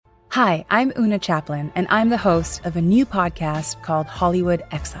Hi, I'm Una Chaplin, and I'm the host of a new podcast called Hollywood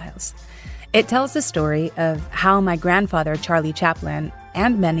Exiles. It tells the story of how my grandfather, Charlie Chaplin,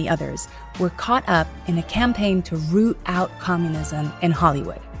 and many others were caught up in a campaign to root out communism in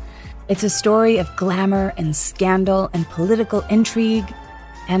Hollywood. It's a story of glamour and scandal and political intrigue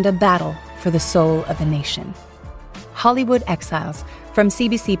and a battle for the soul of a nation. Hollywood Exiles from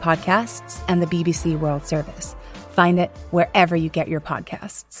CBC Podcasts and the BBC World Service. Find it wherever you get your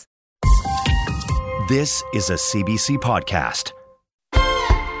podcasts. This is a CBC podcast.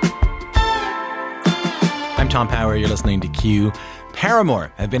 I'm Tom Power. You're listening to Q.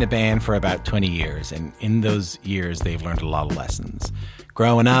 Paramore have been a band for about 20 years, and in those years, they've learned a lot of lessons.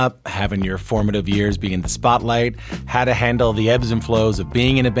 Growing up, having your formative years be in the spotlight, how to handle the ebbs and flows of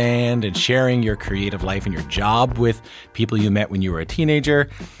being in a band, and sharing your creative life and your job with people you met when you were a teenager.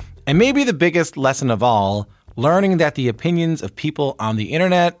 And maybe the biggest lesson of all, learning that the opinions of people on the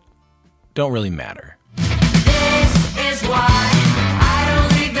internet don't really matter. This is why I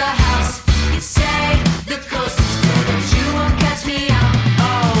don't leave the house. You say the coast is clear, but you won't catch me out.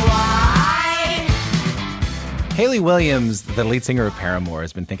 Oh, why? Hayley Williams, the lead singer of Paramore,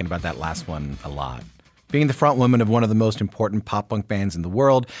 has been thinking about that last one a lot. Being the front woman of one of the most important pop-punk bands in the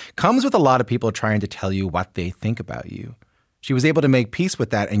world comes with a lot of people trying to tell you what they think about you. She was able to make peace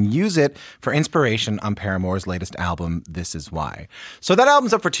with that and use it for inspiration on Paramore's latest album, This Is Why. So that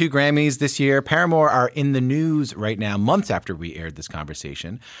album's up for 2 Grammys this year. Paramore are in the news right now, months after we aired this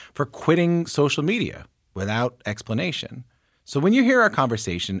conversation, for quitting social media without explanation. So when you hear our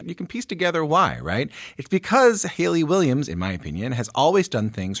conversation, you can piece together why, right? It's because Hayley Williams, in my opinion, has always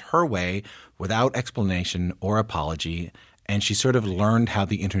done things her way without explanation or apology, and she sort of learned how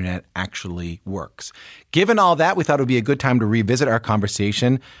the internet actually works. Given all that, we thought it would be a good time to revisit our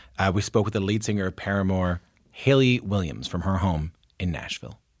conversation. We spoke with the lead singer of Paramore, Hayley Williams, from her home in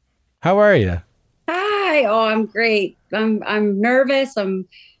Nashville. How are you? Hi. Oh, I'm great. I'm nervous. I'm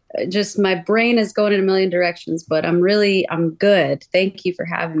just, my brain is going in a million directions, but I'm good. Thank you for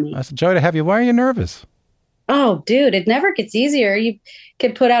having me. It's a joy to have you. Why are you nervous? Oh, dude, it never gets easier. You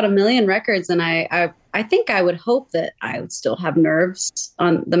could put out 1 million records, and I think I would hope that I would still have nerves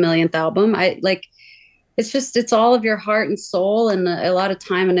on the 1,000th album. It's all of your heart and soul and a lot of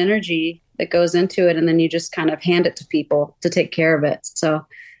time and energy that goes into it. And then you just kind of hand it to people to take care of it. So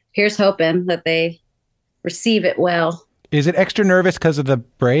here's hoping that they receive it well. Is it extra nervous because of the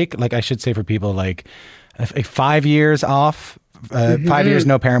break? Like, I should say for people, like 5 years off, 5 years,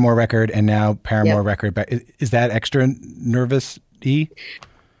 no Paramore record, and now Paramore record. But is that extra nervous-y?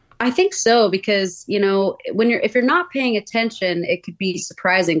 I think so, because, if you're not paying attention, it could be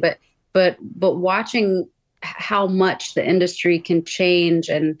surprising, but watching how much the industry can change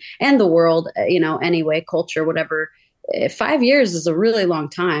and the world, anyway, culture, whatever, 5 years is a really long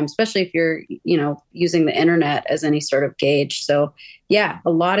time, especially if you're, using the internet as any sort of gauge. So yeah,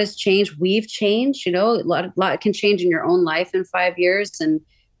 a lot has changed. We've changed, a lot can change in your own life in 5 years. And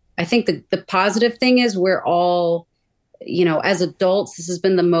I think the positive thing is we're all, as adults, this has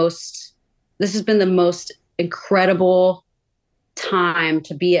been the most incredible time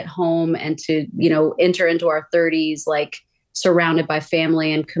to be at home and to, enter into our 30s, like surrounded by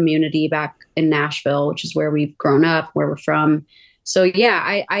family and community back in Nashville, which is where we've grown up, where we're from. So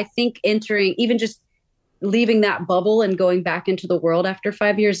yeah, I think entering, even just leaving that bubble and going back into the world after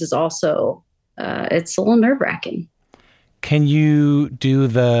 5 years is also, it's a little nerve-wracking. Can you do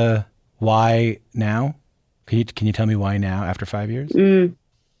the why now? Can you tell me why now after 5 years?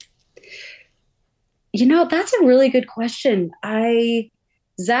 That's a really good question.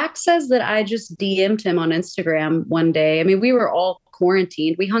 Zach says that I just DM'd him on Instagram one day. I mean, we were all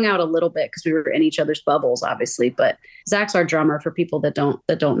quarantined. We hung out a little bit because we were in each other's bubbles, obviously. But Zach's our drummer, for people that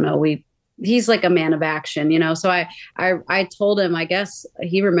don't know. He's like a man of action, So I told him, I guess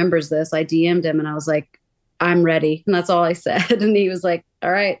he remembers this. I DM'd him and I was like, I'm ready. And that's all I said. And he was like,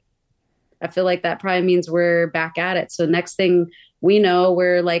 all right. I feel like that probably means we're back at it. So next thing we know,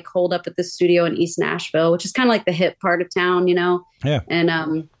 we're like holed up at the studio in East Nashville, which is kind of like the hip part of town, Yeah.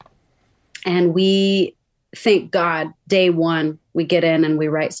 And we, thank God, day one, we get in and we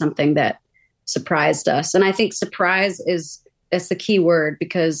write something that surprised us. And I think surprise that's the key word,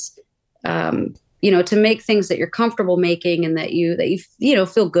 because, to make things that you're comfortable making and that you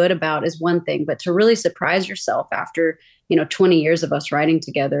feel good about is one thing, but to really surprise yourself after, 20 years of us writing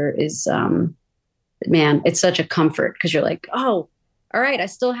together is, man, it's such a comfort, because you're like, oh, all right, I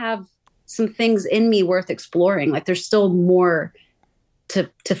still have some things in me worth exploring. Like there's still more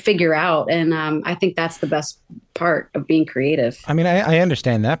to figure out. And I think that's the best part of being creative. I mean, I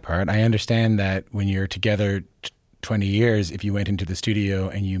understand that part. I understand that when you're together 20 years, if you went into the studio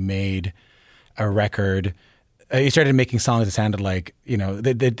and you made a record, you started making songs that sounded like,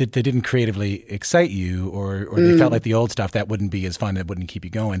 they didn't creatively excite you, or they felt like the old stuff, that wouldn't be as fun, that wouldn't keep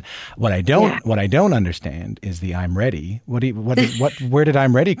you going. What I don't understand is the I'm Ready. Where did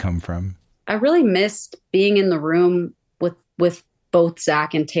I'm Ready come from? I really missed being in the room with both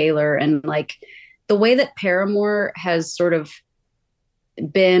Zach and Taylor, and like the way that Paramore has sort of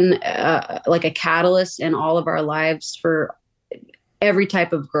been like a catalyst in all of our lives for every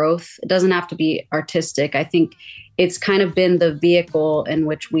type of growth. It doesn't have to be artistic. I think it's kind of been the vehicle in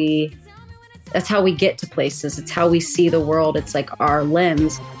which that's how we get to places. It's how we see the world. It's like our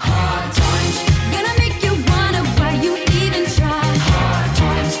lens. Hard times, gonna make you wonder why you even try. Hard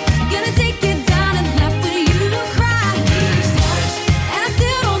times, gonna take you down and left with you to cry. And I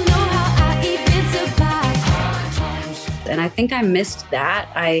still don't know how I even survive. Hard times. And I think I missed that.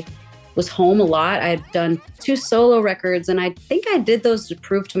 I was home a lot. I had done 2 solo records, and I think I did those to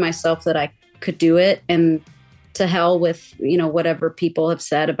prove to myself that I could do it. And to hell with, whatever people have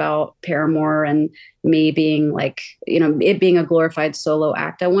said about Paramore and me being like, it being a glorified solo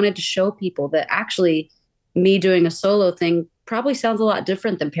act. I wanted to show people that actually me doing a solo thing probably sounds a lot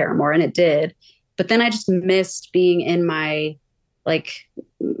different than Paramore, and it did. But then I just missed being in my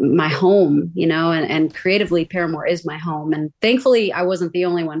home, and creatively Paramore is my home. And thankfully I wasn't the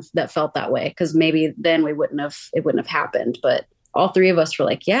only one that felt that way, because maybe then it wouldn't have happened. But all 3 of us were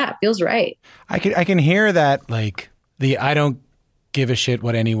like, yeah, it feels right. I can hear that, like I don't give a shit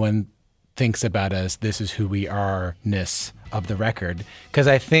what anyone thinks about us. This is who we are-ness of the record. Because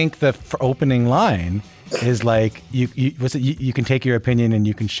I think the opening line is like, you can take your opinion and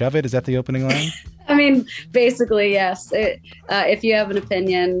you can shove it. Is that the opening line? I mean, basically, yes. If you have an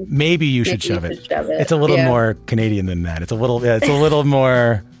opinion, maybe you should shove it. It's a little more Canadian than that. It's a little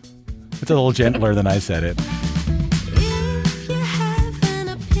more. It's a little gentler than I said it. If you have an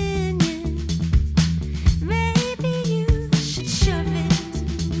opinion, maybe you should shove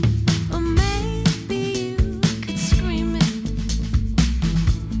it. Or maybe you could scream it.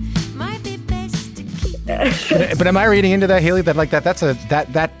 Might be best to keep it. But am I reading into that, Hayley?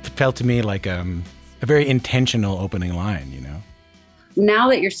 That felt to me like a very intentional opening line, Now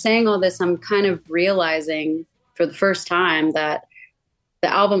that you're saying all this, I'm kind of realizing for the first time that the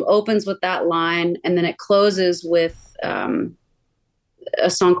album opens with that line, and then it closes with a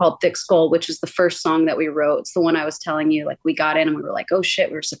song called Thick Skull, which is the first song that we wrote. It's the one I was telling you, like we got in and we were like, oh shit,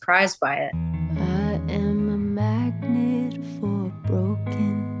 we were surprised by it. I am a magnet for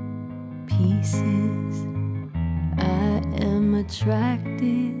broken pieces. I am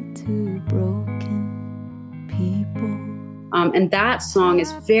attracted to broken people. And that song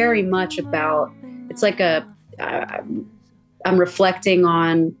is very much about, it's like I'm reflecting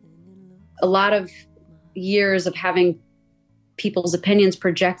on a lot of years of having people's opinions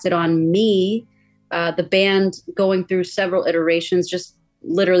projected on me, the band going through several iterations, just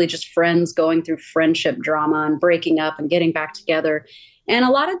literally just friends going through friendship drama and breaking up and getting back together. And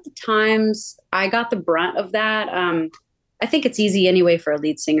a lot of the times I got the brunt of that. I think it's easy anyway for a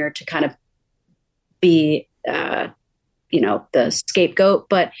lead singer to kind of be, the scapegoat,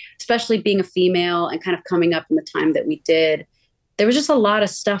 but especially being a female and kind of coming up in the time that we did, there was just a lot of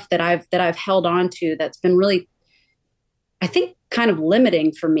stuff that I've held on to that's been really, I think, kind of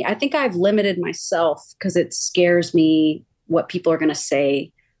limiting for me. I think I've limited myself because it scares me what people are going to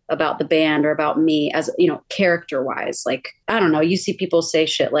say about the band or about me as, character wise. Like, I don't know, you see people say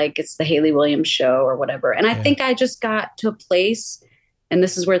shit like it's the Hayley Williams show or whatever. And I think I just got to a place, and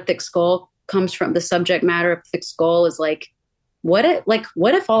this is where Thick Skull comes from. The subject matter of Thick Skull is like, what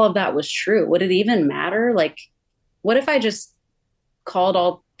if all of that was true? Would it even matter? Like, what if I just called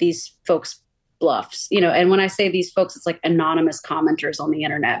all these folks bluffs, and when I say these folks, it's like anonymous commenters on the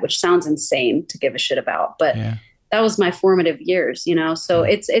internet, which sounds insane to give a shit about, but that was my formative years, so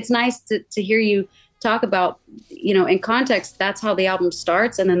it's nice to hear you talk about, in context, that's how the album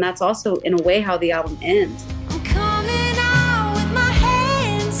starts. And then that's also in a way how the album ends. I'm coming out with my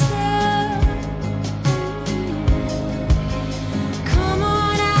hands up. Come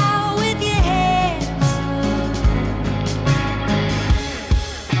on out with your hands up.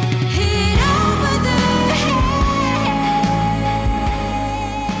 Hit over the head.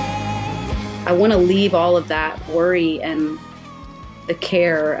 I want to leave all of that worry and the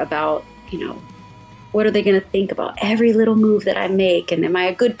care about, what are they going to think about every little move that I make? And am I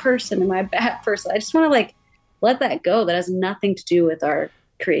a good person? Am I a bad person? I just want to let that go. That has nothing to do with our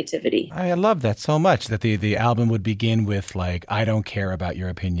creativity. I love that so much, that the album would begin with like, I don't care about your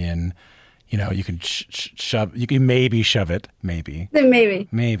opinion. you can shove, you can maybe shove it, maybe. Then maybe.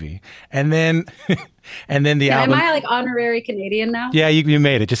 Maybe. And then the album. Am I like honorary Canadian now? Yeah, you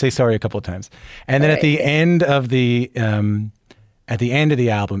made it. Just say sorry a couple of times. And then at the end of the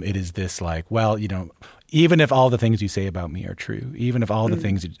album, it is this like, well, even if all the things you say about me are true, even if all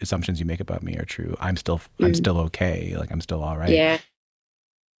the assumptions you make about me are true, I'm still okay. Like I'm still all right. Yeah.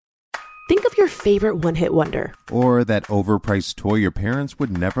 Think of your favorite one-hit wonder. Or that overpriced toy your parents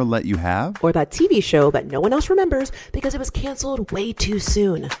would never let you have. Or that TV show that no one else remembers because it was canceled way too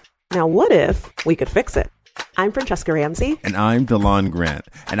soon. Now, what if we could fix it? I'm Francesca Ramsey. And I'm DeLon Grant.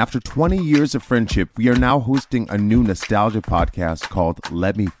 And after 20 years of friendship, we are now hosting a new nostalgia podcast called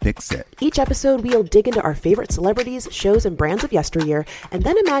Let Me Fix It. Each episode, we'll dig into our favorite celebrities, shows, and brands of yesteryear, and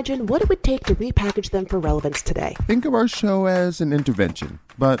then imagine what it would take to repackage them for relevance today. Think of our show as an intervention,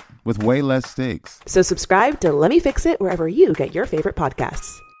 but with way less stakes. So subscribe to Let Me Fix It wherever you get your favorite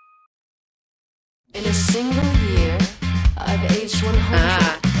podcasts. In a single year, I've aged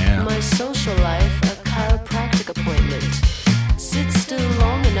 100. My social life, a chiropractic appointment. Sit still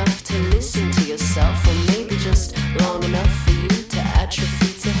long enough to listen to yourself, or maybe just long enough for you to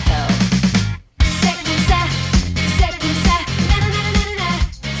atrophy to hell.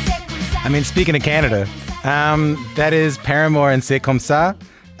 I mean, speaking of Canada, that is Paramore and C'est Comme Ça.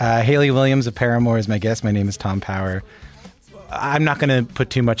 Hayley Williams of Paramore is my guest. My name is Tom Power. I'm not going to put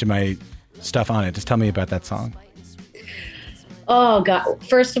too much of my stuff on it. Just tell me about that song. Oh, God.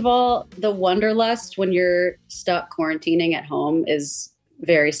 First of all, the wanderlust when you're stuck quarantining at home is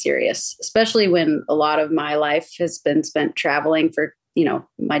very serious, especially when a lot of my life has been spent traveling for,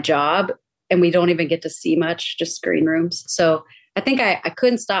 my job, and we don't even get to see much, just screen rooms. So I think I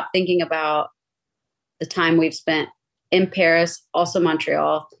couldn't stop thinking about the time we've spent in Paris, also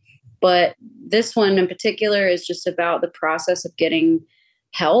Montreal. But this one in particular is just about the process of getting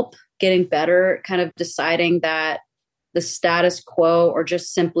help, getting better, kind of deciding that the status quo or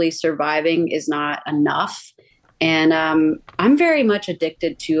just simply surviving is not enough. And I'm very much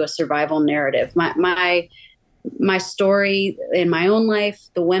addicted to a survival narrative. My story in my own life,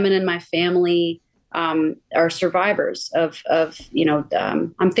 the women in my family are survivors of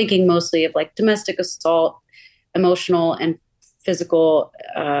I'm thinking mostly of like domestic assault, emotional and physical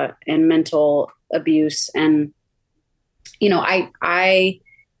and mental abuse. And, I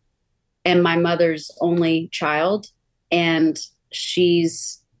am my mother's only child. And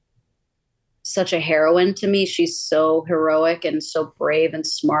she's such a heroine to me. She's so heroic and so brave and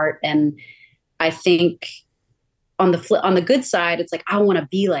smart. And I think on the good side, it's like, I want to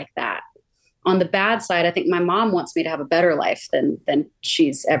be like that. On the bad side, I think my mom wants me to have a better life than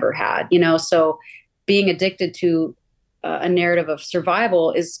she's ever had, so being addicted to a narrative of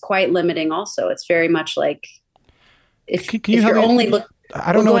survival is quite limiting. Also, it's very much like if you're only looking.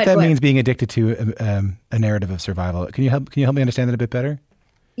 I don't know what that means, being addicted to a narrative of survival. Can you help me understand that a bit better?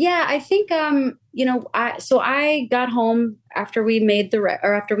 Yeah, I think I got home after we made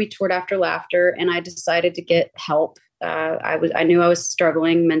after we toured After Laughter, and I decided to get help. I knew I was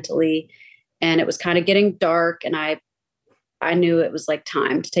struggling mentally, and it was kind of getting dark, and I knew it was like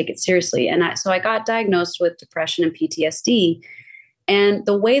time to take it seriously. And so I got diagnosed with depression and PTSD. And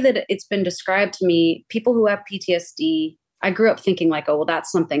the way that it's been described to me, people who have PTSD, I grew up thinking like, oh, well,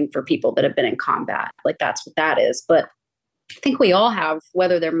 that's something for people that have been in combat. Like that's what that is. But I think we all have,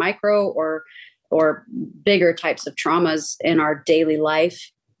 whether they're micro or bigger types of traumas in our daily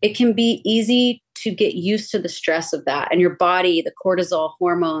life. It can be easy to get used to the stress of that, and your body, the cortisol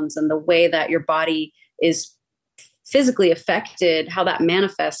hormones and the way that your body is physically affected, how that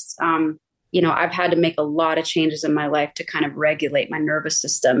manifests. I've had to make a lot of changes in my life to kind of regulate my nervous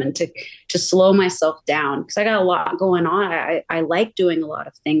system and to slow myself down, because I got a lot going on. I like doing a lot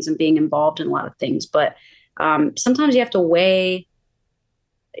of things and being involved in a lot of things, but sometimes you have to weigh,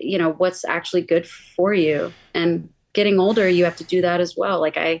 what's actually good for you. And getting older, you have to do that as well.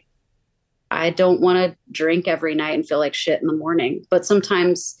 Like I don't want to drink every night and feel like shit in the morning, but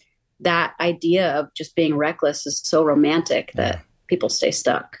sometimes that idea of just being reckless is so romantic that people stay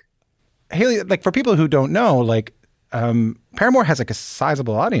stuck. Hayley, like for people who don't know, like Paramore has like a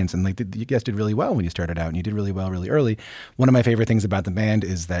sizable audience, and like you guys did really well when you started out, and you did really well really early. One of my favorite things about the band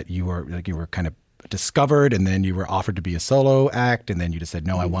is that you were kind of discovered, and then you were offered to be a solo act, and then you just said,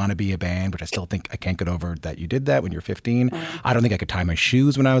 no, I want to be a band, which I still think I can't get over that you did that when you're 15. I don't think I could tie my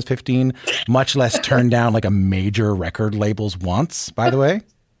shoes when I was 15, much less turn down like a major record label's wants, by the way.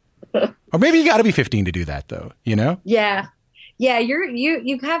 Or maybe you got to be 15 to do that though, Yeah. Yeah,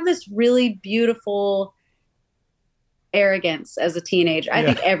 you have this really beautiful arrogance as a teenager. I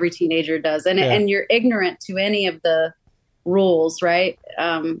think every teenager does, and you're ignorant to any of the rules, right?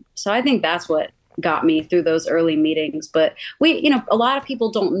 So I think that's what got me through those early meetings. But a lot of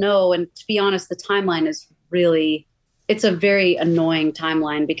people don't know. And to be honest, the timeline is really, it's a very annoying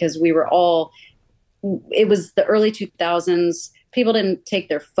timeline because it was the early 2000s. People didn't take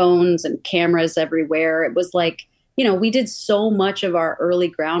their phones and cameras everywhere. It was like, we did so much of our early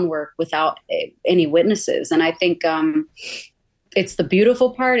groundwork without any witnesses. And I think it's the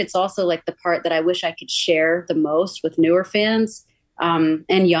beautiful part. It's also like the part that I wish I could share the most with newer fans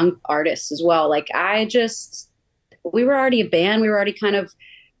and young artists as well. Like we were already a band. We were already kind of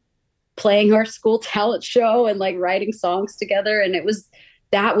playing our school talent show and like writing songs together. And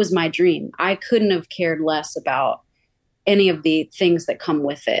that was my dream. I couldn't have cared less about any of the things that come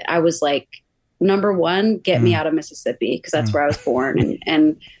with it. I was like, number one, get me out of Mississippi, because that's where I was born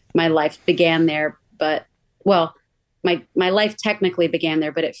and my life began there. But my life technically began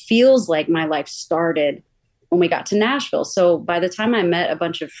there, but it feels like my life started when we got to Nashville. So by the time I met a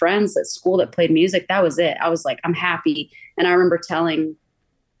bunch of friends at school that played music, that was it. I was like, I'm happy. And I remember telling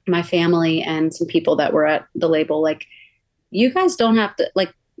my family and some people that were at the label, like, you guys don't have to,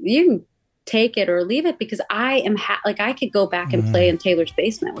 like, you can take it or leave it, because I am I could go back and play in Taylor's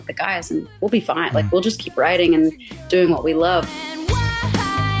basement with the guys and we'll be fine. Like, we'll just keep writing and doing what we love. And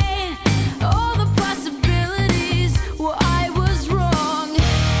why all the possibilities? Well, I was wrong.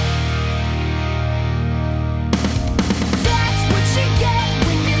 That's what you get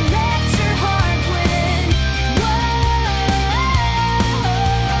when you let your heart win. Whoa,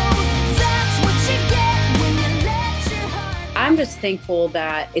 that's what you get when you let your heart. I'm just thankful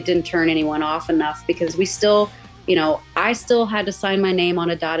that it didn't turn anyone off enough, because we still, I still had to sign my name on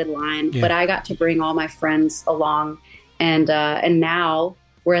a dotted line, but I got to bring all my friends along. And now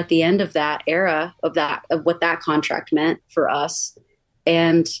we're at the end of that era of what that contract meant for us.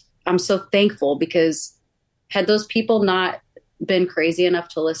 And I'm so thankful, because had those people not been crazy enough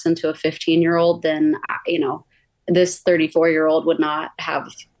to listen to a 15-year-old, then, this 34-year-old would not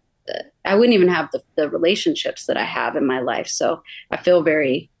have, I wouldn't even have the relationships that I have in my life. So I feel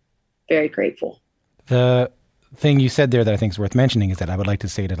very, very grateful. The thing you said there that I think is worth mentioning is that I would like to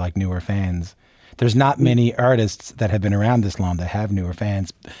say to like newer fans, there's not many artists that have been around this long that have newer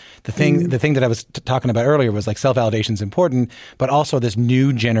fans. The thing that I was talking about earlier was like self-validation is important, but also this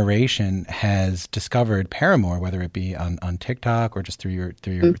new generation has discovered Paramore, whether it be on TikTok or just through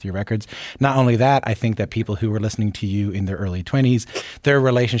your records. Not only that, I think that people who were listening to you in their early 20s, their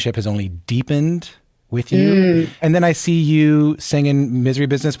relationship has only deepened with you. And then I see you singing Misery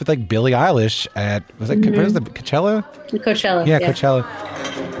Business with like Billie Eilish at, what was the Coachella? Coachella. Yeah, Coachella.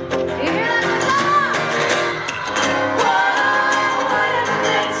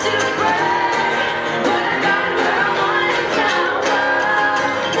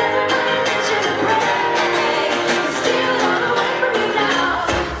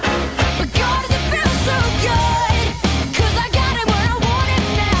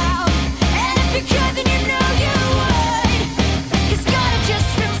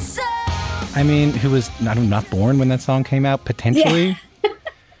 I mean, who was not born when that song came out, potentially? Yeah.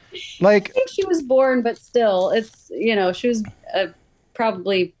 Like, I think she was born, but still, it's, she was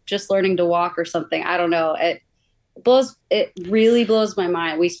probably just learning to walk or something. I don't know. It really blows my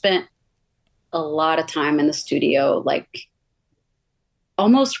mind. We spent a lot of time in the studio, like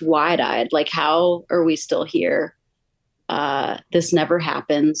almost wide-eyed, like, how are we still here? This never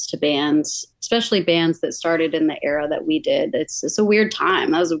happens to bands, especially bands that started in the era that we did. It's a weird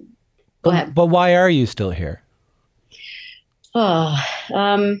time. Go ahead. But why are you still here? Well,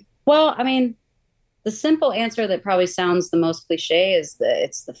 I mean, the simple answer that probably sounds the most cliche is that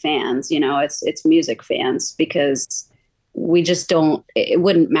it's the fans, it's music fans, because we just it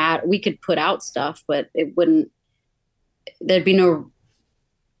wouldn't matter. We could put out stuff, but there'd be no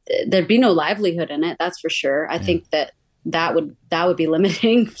livelihood in it. That's for sure. I think that would be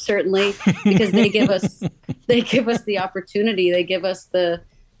limiting, certainly, because they give us the opportunity. They give us the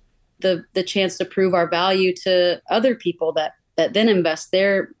chance to prove our value to other people that then invest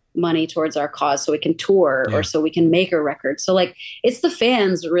their money towards our cause, so we can tour or so we can make a record. So like, it's the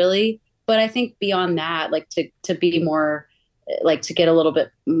fans, really. But I think beyond that, like, to be more, like, to get a little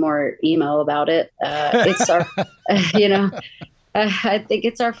bit more emo about it, it's our, I think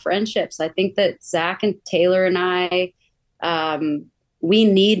it's our friendships. I think that Zach and Taylor and I, we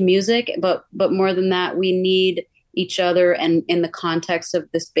need music, but more than that, we need each other, and in the context of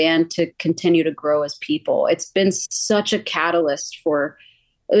this band, to continue to grow as people. It's been such a catalyst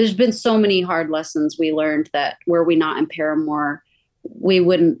there's been so many hard lessons we learned that were we not in Paramore, we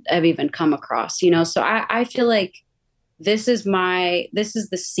wouldn't have even come across, So I feel like this is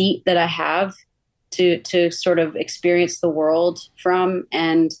the seat that I have to sort of experience the world from.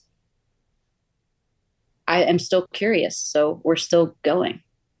 And I am still curious. So we're still going.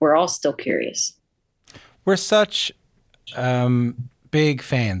 We're all still curious. We're such big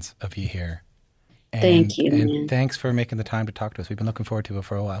fans of you here. Thank you. And man. thanks for making the time to talk to us. We've been looking forward to it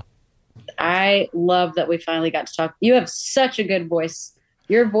for a while. I love that we finally got to talk. You have such a good voice.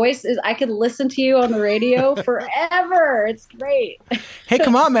 Your voice is, I could listen to you on the radio forever. It's great. Hey,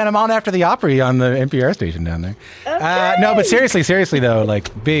 come on, man. I'm on after the Opry on the NPR station down there. Okay. No, but seriously though,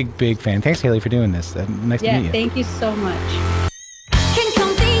 like big fan. Thanks, Hayley, for doing this. Nice to meet you. Thank you so much. Can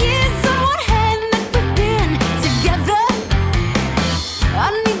count the years on hand that we've been together.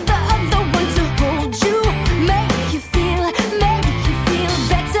 I need the other one to hold you, make you feel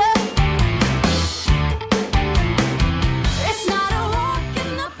better. It's not a walk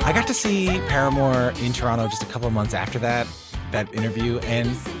in the I got to see Paramore in Toronto just a couple of months after that interview, and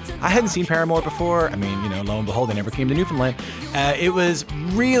I hadn't seen Paramore before. I mean, lo and behold, they never came to Newfoundland. It was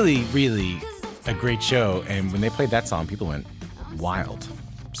really, really a great show, and when they played that song, people went wild.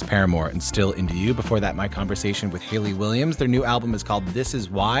 It's Paramore and Still Into You. Before that, my conversation with Hayley Williams. Their new album is called This Is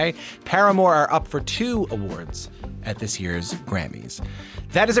Why. Paramore are up for 2 awards at this year's Grammys.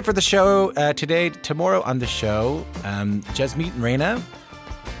 That is it for the show today. Tomorrow on the show, Jasmeet Raina.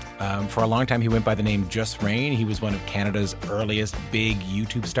 For a long time, he went by the name Just Rain. He was one of Canada's earliest big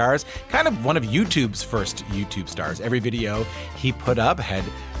YouTube stars, kind of one of YouTube's first YouTube stars. Every video he put up had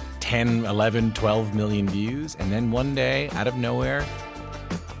 10, 11, 12 million views. And then one day, out of nowhere,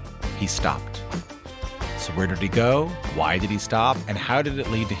 he stopped. So where did he go? Why did he stop? And how did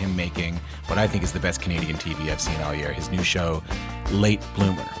it lead to him making what I think is the best Canadian TV I've seen all year, his new show, Late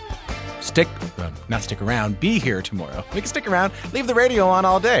Bloomer. Not stick around, be here tomorrow. We can stick around, leave the radio on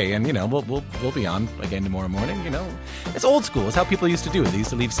all day, and we'll be on again tomorrow morning. It's old school. It's how people used to do it. They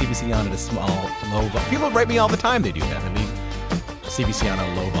used to leave CBC on at a small, low volume. People write me all the time. They do that. They leave CBC on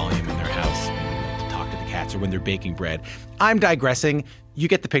a low volume in their house to talk to the cats or when they're baking bread. I'm digressing. You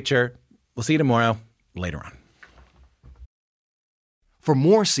get the picture. We'll see you tomorrow. Later on. For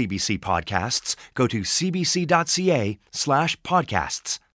more CBC podcasts, go to cbc.ca/podcasts.